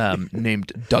 Okay.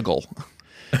 Named Dougal.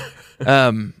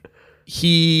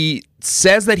 He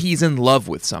says that he's in love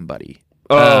with somebody.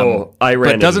 I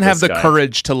ran but doesn't into have this the guy.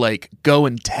 courage to like go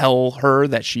and tell her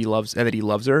that he loves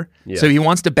her. Yeah. So he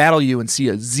wants to battle you and see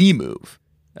a Z move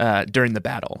during the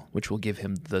battle, which will give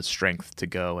him the strength to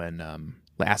go and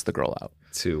ask the girl out.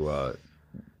 To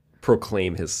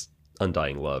proclaim his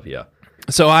undying love, yeah.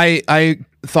 So I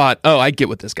thought, I get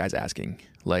what this guy's asking.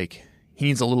 Like, he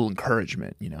needs a little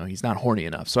encouragement, you know, he's not horny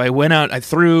enough. So I went out, I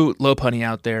threw Lopunny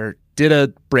out there, did a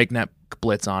breakneck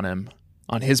blitz on him,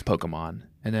 on his Pokemon,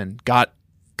 and then got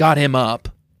him up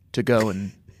to go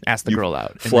and ask the girl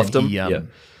out. And fluffed then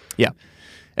him? Yeah.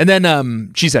 And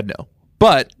then she said no.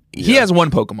 But he has one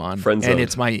Pokemon, Friend-zoned. and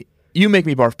it's my You Make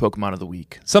Me Barf Pokemon of the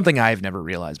Week. Something I've never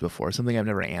realized before, something I've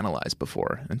never analyzed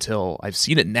before until I've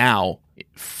seen it now,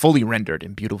 fully rendered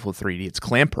in beautiful 3D. It's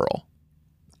Clamperl.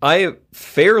 I am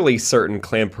fairly certain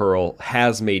Clamperl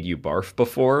has made you barf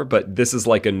before, but this is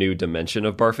like a new dimension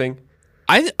of barfing.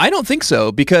 I don't think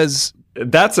so, because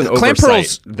That's an Clamperl's-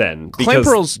 oversight then. Because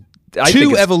Clamperl's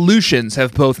Two evolutions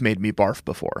have both made me barf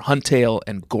before, Huntail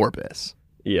and Gorbis.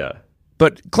 Yeah.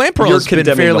 But Clamperl has been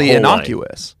fairly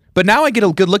innocuous. But now I get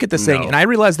a good look at this thing, and I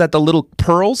realize that the little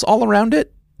pearls all around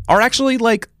it are actually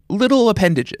like little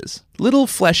appendages, little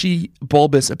fleshy,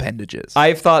 bulbous appendages.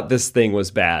 I've thought this thing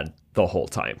was bad the whole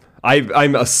time.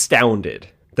 I'm astounded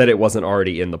that it wasn't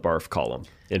already in the barf column.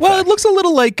 It looks a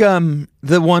little like the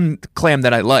one clam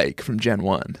that I like from Gen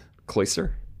 1.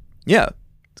 Cloyster? Yeah.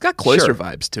 It's got Cloyster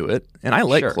vibes to it, and I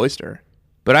like Cloyster.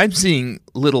 But I'm seeing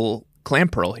little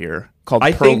Clamperl here called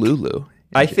Pearl Lulu.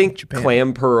 I think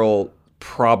Clamperl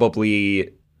probably,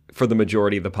 for the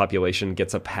majority of the population,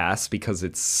 gets a pass because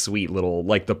it's sweet little,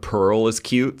 like the pearl is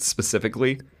cute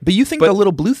specifically. But you think the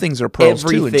little blue things are pearls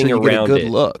too until you get a good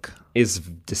look. Is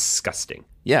disgusting.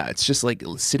 Yeah, it's just like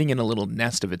sitting in a little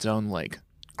nest of its own, like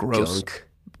gross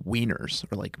wieners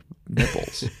or like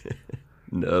nipples.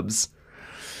 Nubs.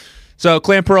 So,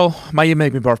 Clamperl, my You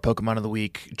Make Me Barf Pokemon of the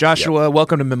Week. Joshua,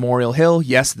 welcome to Memorial Hill.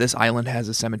 Yes, this island has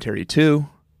a cemetery too.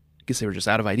 I guess they were just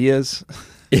out of ideas.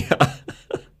 Yeah.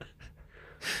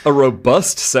 A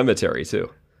robust cemetery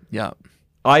too. Yeah.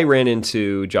 I ran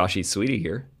into Joshy Sweetie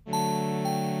here.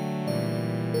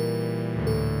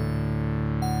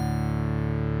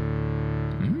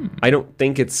 I don't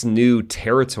think it's new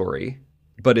territory,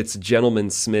 but it's Gentleman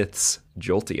Smith's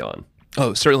Jolteon.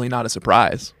 Oh, certainly not a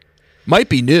surprise. Might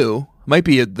be new. Might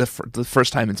be the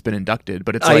first time it's been inducted,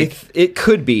 but it's like it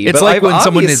could be. It's like when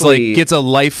someone is like gets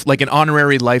an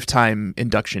honorary lifetime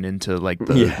induction into like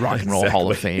the Rock and Roll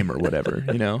Hall of Fame or whatever.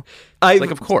 You know, like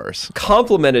of course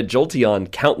complimented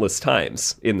Jolteon countless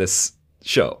times in this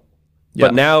show,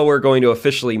 but now we're going to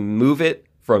officially move it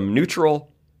from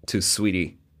neutral to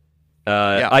Sweetie.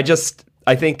 I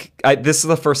think this is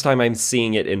the first time I'm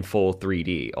seeing it in full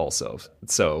 3D also.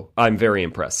 So I'm very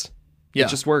impressed. Yeah. It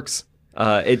just works.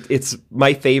 It's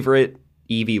my favorite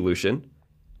Eeveelution.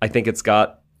 I think it's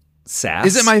got sass.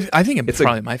 Is it I think it's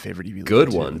probably my favorite Eeveelution.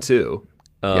 Good one too.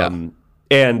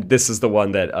 And this is the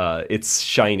one that it's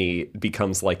shiny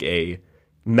becomes like a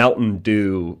Mountain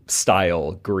Dew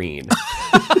style green.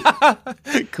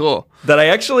 Cool. That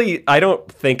I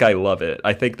don't think I love it.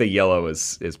 I think the yellow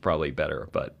is probably better,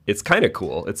 but it's kind of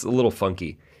cool. It's a little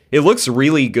funky. It looks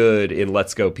really good in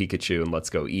Let's Go Pikachu and Let's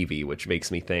Go Eevee, which makes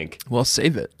me think, well,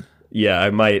 save it. Yeah, I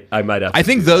might have to I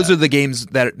think those are the games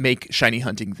that make shiny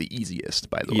hunting the easiest,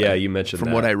 by the way. Yeah, you mentioned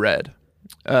from what I read.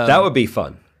 That would be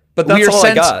fun. But that's all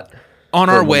I got. On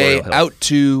our way out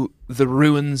to the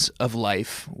ruins of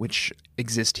life, which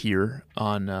exist here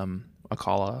on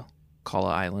Akala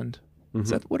Island. Mm-hmm. Is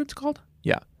that what it's called?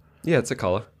 Yeah. Yeah, it's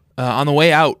Akala. On the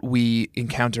way out, we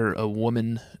encounter a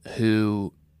woman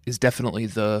who is definitely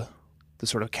the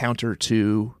sort of counter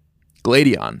to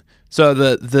Gladion. So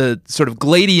the sort of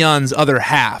Gladion's other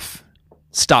half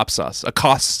stops us,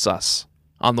 accosts us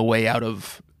on the way out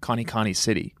of Kanikani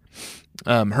City.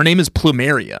 Her name is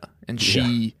Plumeria, and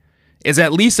she is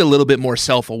at least a little bit more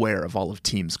self-aware of all of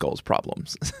Team Skull's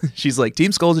problems. She's like,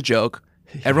 Team Skull's a joke.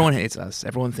 Everyone hates us.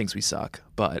 Everyone thinks we suck.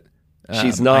 But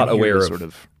she's not aware of sort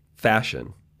of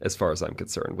fashion, as far as I'm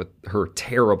concerned, with her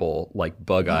terrible, like,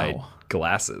 bug-eyed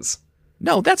glasses.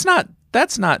 No, that's not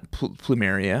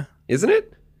Plumeria. Isn't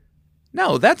it?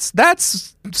 No, that's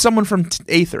someone from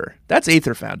Aether. That's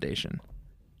Aether Foundation.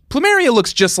 Plumeria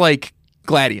looks just like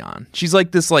Gladion. She's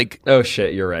like this, like, oh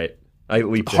shit, you're right. I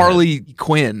leaped Harley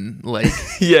Quinn, like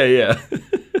yeah.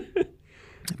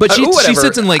 But she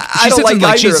sits in like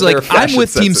she's like I'm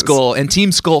with Team Skull and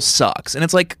Team Skull sucks, and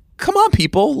it's like, come on,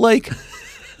 people, like.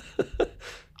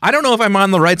 I don't know if I'm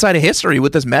on the right side of history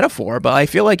with this metaphor, but I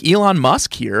feel like Elon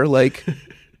Musk here, like,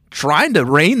 trying to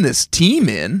rein this team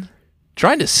in,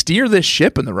 trying to steer this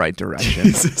ship in the right direction.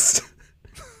 Jesus.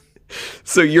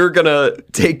 So you're going to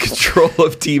take control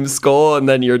of Team Skull and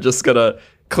then you're just going to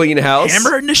clean house?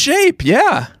 Hammer it into shape,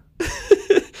 yeah.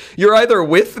 You're either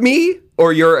with me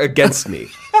or you're against me.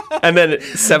 And then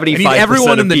 75%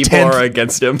 everyone in of the people are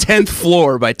against him. 10th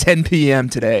floor by 10 p.m.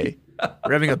 today.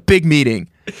 We're having a big meeting.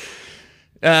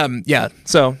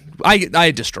 So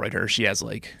I destroyed her. She has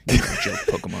like joke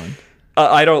Pokemon.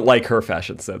 I don't like her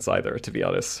fashion sense either, to be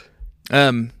honest.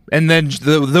 And then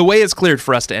the way is cleared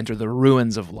for us to enter the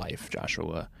ruins of life,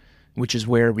 Joshua, which is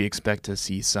where we expect to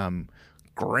see some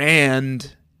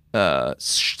grand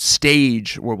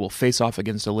stage where we'll face off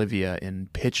against Olivia in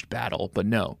pitched battle. But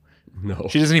no,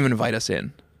 she doesn't even invite us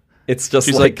in. It's just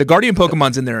she's like the Guardian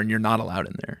Pokemon's in there and you're not allowed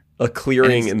in there. A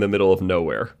clearing in the middle of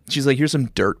nowhere. She's like, here's some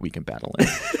dirt we can battle in.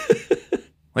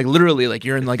 Like literally, like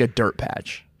you're in like a dirt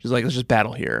patch. She's like, let's just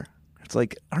battle here. It's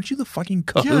like, aren't you the fucking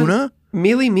kahuna? Yeah.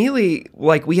 Mealy,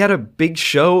 like we had a big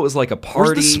show. It was like a party.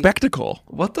 Where's the spectacle?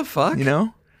 What the fuck? You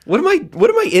know? What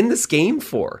am I in this game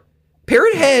for?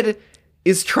 Parrot Head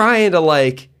is trying to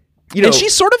like, you know, and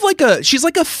she's sort of like she's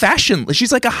like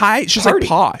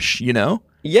posh, you know?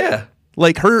 Yeah.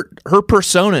 Like her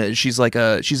persona is she's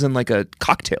in like a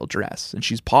cocktail dress and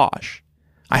she's posh.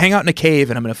 I hang out in a cave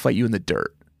and I'm going to fight you in the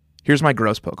dirt. Here's my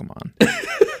gross Pokemon.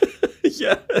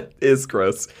 Yeah, it is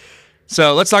gross.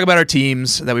 So let's talk about our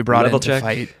teams that we brought level in check. to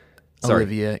fight Sorry.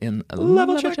 Olivia in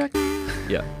Level check.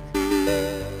 Yeah.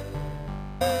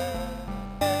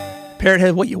 Parrot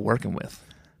Head, what you working with?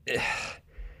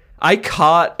 I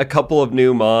caught a couple of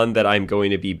new Mon that I'm going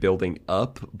to be building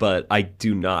up, but I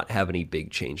do not have any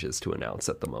big changes to announce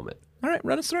at the moment. All right,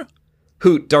 run us through.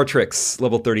 Hoot, Dartrix,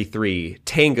 level 33.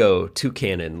 Tango,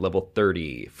 Toucannon, level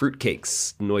 30.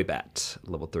 Fruitcakes, Noibat,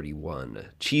 level 31.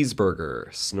 Cheeseburger,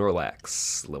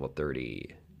 Snorlax, level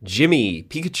 30. Jimmy,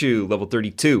 Pikachu, level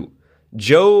 32.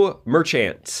 Joe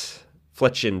Merchant,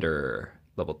 Fletchinder,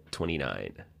 level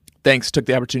 29. Thanks. Took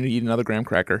the opportunity to eat another graham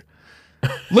cracker.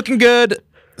 Looking good.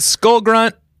 Skull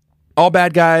Grunt, all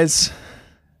bad guys.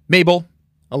 Mabel,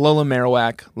 Alola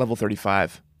Marowak, level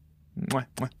 35. Mwah,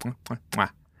 mwah, mwah, mwah, mwah.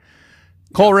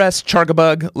 Colress,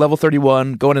 Chargabug, level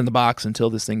 31. Going in the box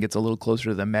until this thing gets a little closer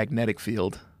to the magnetic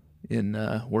field in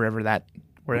wherever that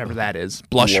is.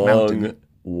 Blush Mountain.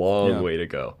 Long way to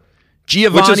go.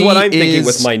 Giovanni, which is what I'm thinking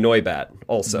with my Noibat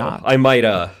also. I might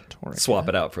swap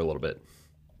it out for a little bit.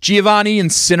 Giovanni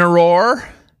Incineroar,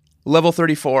 level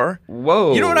 34.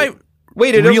 Whoa. You know what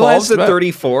Wait, it evolves at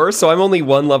 34, so I'm only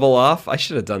one level off? I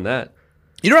should have done that.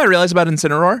 You know what I realized about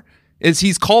Incineroar? Is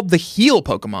he's called the heel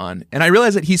Pokemon, and I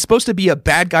realized that he's supposed to be a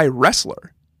bad guy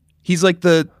wrestler. He's like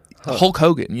the Hulk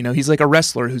Hogan, you know? He's like a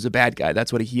wrestler who's a bad guy.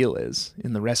 That's what a heel is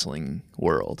in the wrestling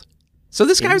world. So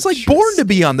this guy was like born to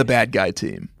be on the bad guy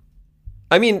team.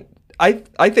 I mean, I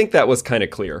think that was kind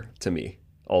of clear to me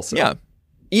also. Yeah.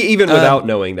 Even without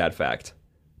knowing that fact.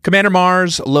 Commander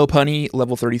Mars, Lopunny,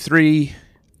 level 33.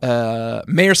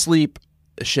 Mayor Sleep,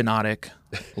 Shiinotic,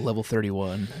 level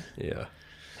 31. Yeah.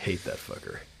 Hate that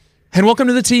fucker. And welcome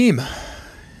to the team,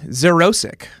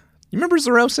 Xerosic. You remember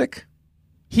Xerosic?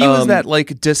 He was that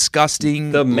like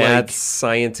disgusting, the mad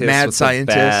scientist, with the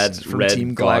bad from red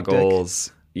Team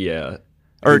goggles. Yeah,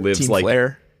 or lives Team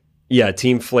Flare. Yeah,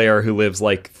 Team Flare, who lives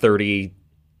like 30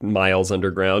 miles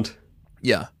underground.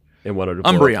 Yeah, and wanted to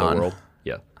blow up the world.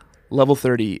 Yeah, level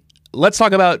 30. Let's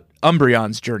talk about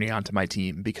Umbreon's journey onto my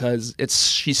team because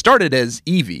she started as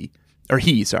Eevee, or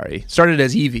started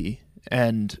as Eevee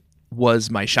and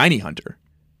was my shiny hunter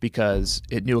because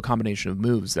it knew a combination of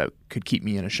moves that could keep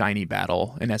me in a shiny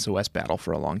battle, an SOS battle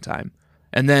for a long time.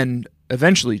 And then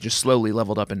eventually just slowly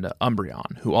leveled up into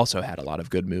Umbreon, who also had a lot of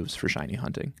good moves for shiny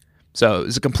hunting. So it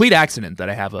was a complete accident that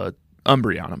I have a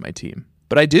Umbreon on my team,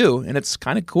 but I do, and it's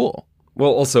kind of cool.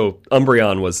 Well, also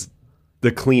Umbreon was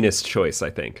the cleanest choice,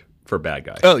 I think, for bad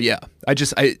guy. Oh yeah.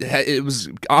 It was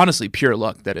honestly pure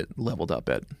luck that it leveled up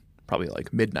at probably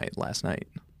like midnight last night.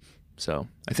 So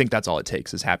I think that's all it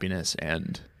takes is happiness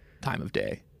and time of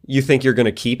day. You think you're going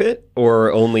to keep it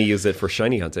or only use it for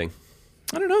shiny hunting?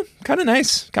 I don't know. Kind of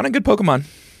nice. Kind of good Pokemon.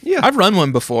 Yeah. I've run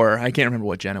one before. I can't remember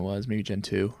what gen it was. Maybe gen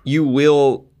 2. You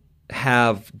will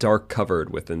have dark covered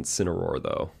with Incineroar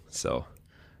though. So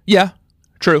yeah,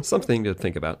 true. Something to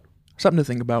think about.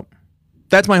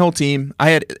 That's my whole team.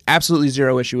 I had absolutely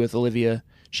zero issue with Olivia.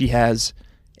 She has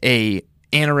a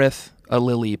Anorith, a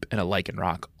Lileep, and a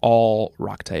Lycanroc, all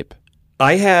rock type.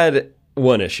 I had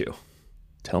one issue.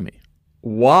 Tell me.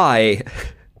 Why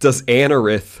does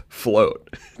Anorith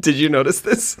float? Did you notice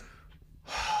this?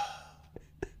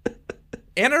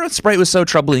 Anorith's sprite was so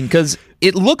troubling because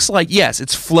it looks like, yes,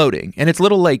 it's floating, and it's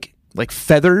little like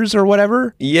feathers or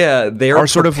whatever. Yeah, they are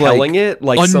sort of propelling it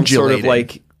like some sort of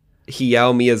like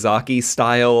Hayao Miyazaki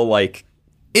style. Like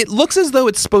it looks as though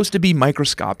it's supposed to be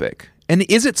microscopic. And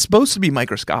is it supposed to be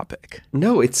microscopic?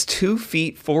 No, it's 2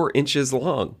 feet 4 inches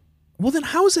long. Well, then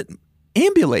how is it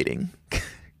ambulating?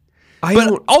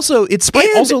 But also, its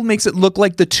sprite also makes it look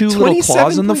like the two little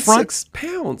claws in the front. 27.6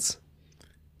 pounds.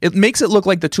 It makes it look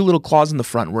like the two little claws in the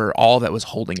front were all that was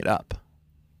holding it up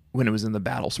when it was in the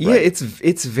battle sprite. Yeah,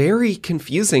 it's very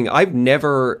confusing. I've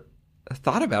never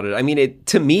thought about it. I mean,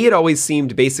 to me, it always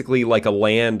seemed basically like a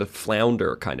land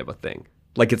flounder kind of a thing.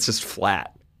 Like it's just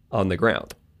flat on the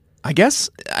ground. I guess,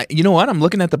 you know what? I'm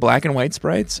looking at the black and white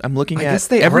sprites. I'm looking at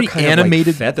they every animated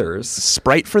like feathers.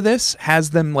 Sprite for this has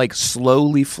them like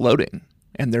slowly floating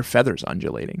and their feathers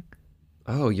undulating.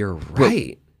 Oh, you're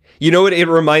right. You know what? It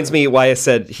reminds me why I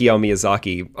said Hayao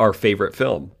Miyazaki, our favorite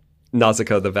film,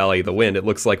 Nausicaa, the Valley of the Wind. It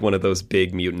looks like one of those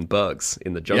big mutant bugs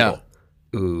in the jungle.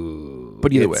 Yeah. Ooh.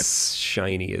 But either way,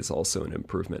 shiny is also an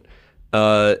improvement.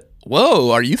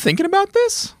 Whoa, are you thinking about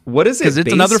this? What is it? Because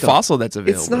it's another fossil that's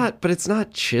available. It's not, but it's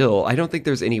not chill. I don't think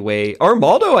there's any way.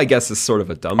 Armaldo, I guess, is sort of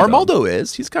a dum-dum. Armaldo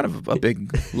is. He's kind of a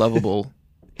big, lovable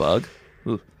bug.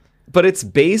 Ooh. But it's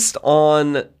based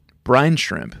on brine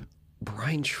shrimp.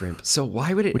 Brine shrimp. So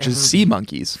why would it Which is sea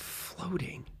monkeys.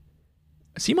 Floating.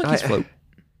 Sea monkeys float.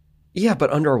 Yeah,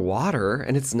 but underwater,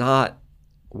 and it's not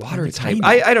water type.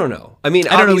 tiny. I don't know. I mean,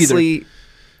 I don't know obviously,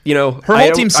 you know, her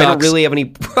whole team sucks. I don't really have any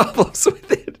problems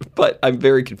with it, but I'm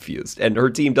very confused, and her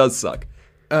team does suck.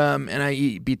 And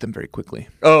I beat them very quickly.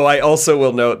 Oh, I also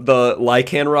will note the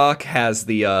Lycan Rock has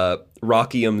the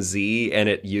Rockium Z, and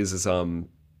it uses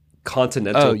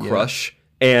Continental Crush,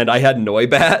 and I had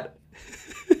Noibat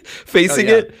facing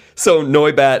it. So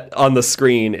Noibat on the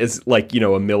screen is like,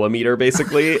 a millimeter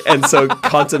basically. And so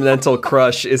Continental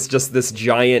Crush is just this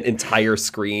giant entire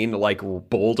screen, like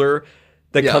boulder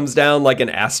that comes down like an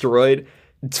asteroid.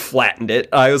 It's flattened it.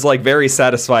 I was like very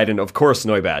satisfied. And of course,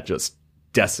 Noibat just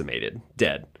decimated,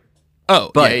 dead.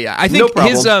 Oh, but yeah. I think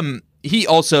his, he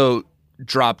also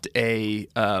dropped a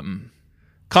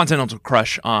Continental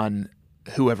Crush on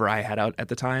whoever I had out at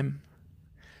the time.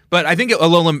 But I think it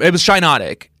was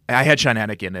Shiinotic. I had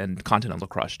Shiinotic in and Continental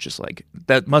Crush. Just like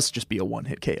that must just be a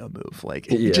one-hit KO move. Like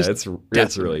it's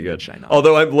really good.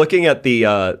 Although I'm looking at the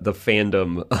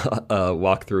fandom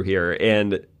walkthrough here,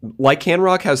 and Lycan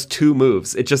Rock has 2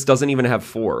 moves. It just doesn't even have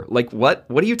 4. Like what?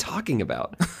 What are you talking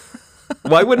about?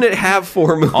 Why wouldn't it have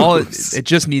 4 moves? It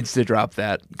just needs to drop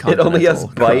that. It only has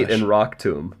Bite and Rock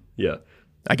Tomb. Yeah,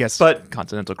 I guess. But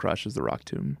Continental Crush is the Rock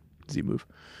Tomb Z move.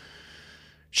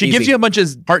 She gives you a bunch of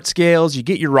heart scales, you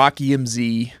get your Rocky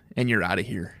MZ, and you're out of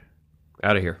here.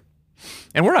 Out of here.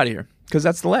 And we're out of here, because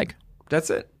that's the leg. That's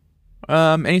it.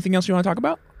 Anything else you want to talk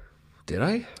about? Did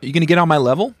I? Are you going to get on my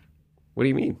level? What do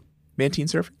you mean? Mantine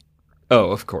surfing?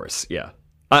 Oh, of course, yeah.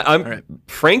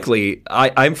 Frankly,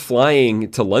 I'm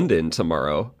flying to London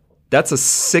tomorrow. That's a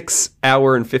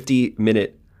 6-hour and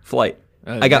 50-minute flight.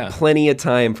 I got plenty of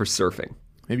time for surfing.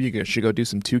 Maybe you should go do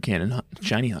some toucan and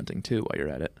shiny hunting, too, while you're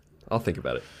at it. I'll think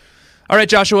about it. All right,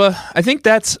 Joshua. I think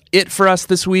that's it for us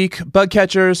this week. Bug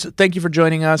catchers, thank you for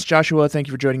joining us. Joshua, thank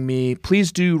you for joining me.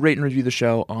 Please do rate and review the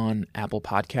show on Apple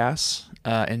Podcasts,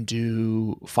 and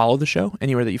do follow the show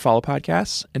anywhere that you follow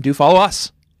podcasts, and do follow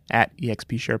us at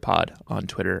EXPSharePod on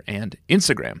Twitter and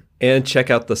Instagram. And check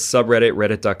out the subreddit,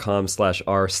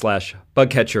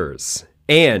 reddit.com/r/bugcatchers,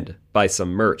 and buy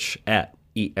some merch at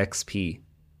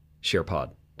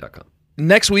EXPSharePod.com.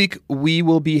 Next week, we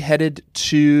will be headed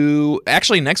to...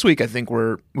 Actually, next week, I think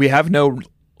we have no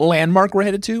landmark we're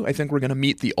headed to. I think we're going to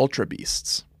meet the Ultra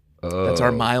Beasts. Oh. That's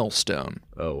our milestone.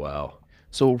 Oh, wow.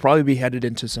 So we'll probably be headed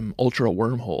into some Ultra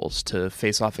Wormholes to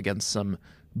face off against some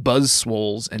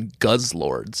Buzzswoles and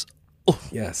Guzzlords. Oh.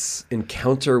 Yes.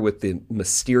 Encounter with the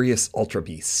mysterious Ultra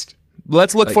Beast.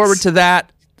 Let's look forward to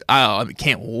that. I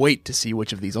can't wait to see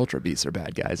which of these Ultra Beasts are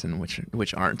bad guys and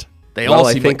which aren't. They all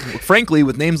seem like, frankly,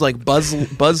 with names like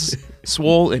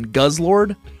Buzzswole and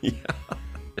Guzzlord,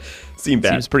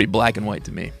 seems pretty black and white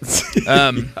to me.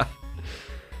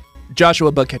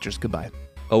 Joshua, bug catchers, goodbye.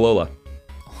 Alola.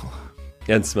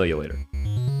 And smell you later.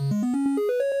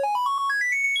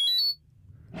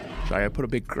 Sorry, I put a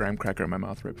big graham cracker in my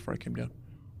mouth right before I came down.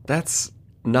 That's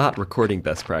not recording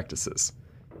best practices.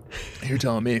 You're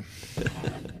telling me.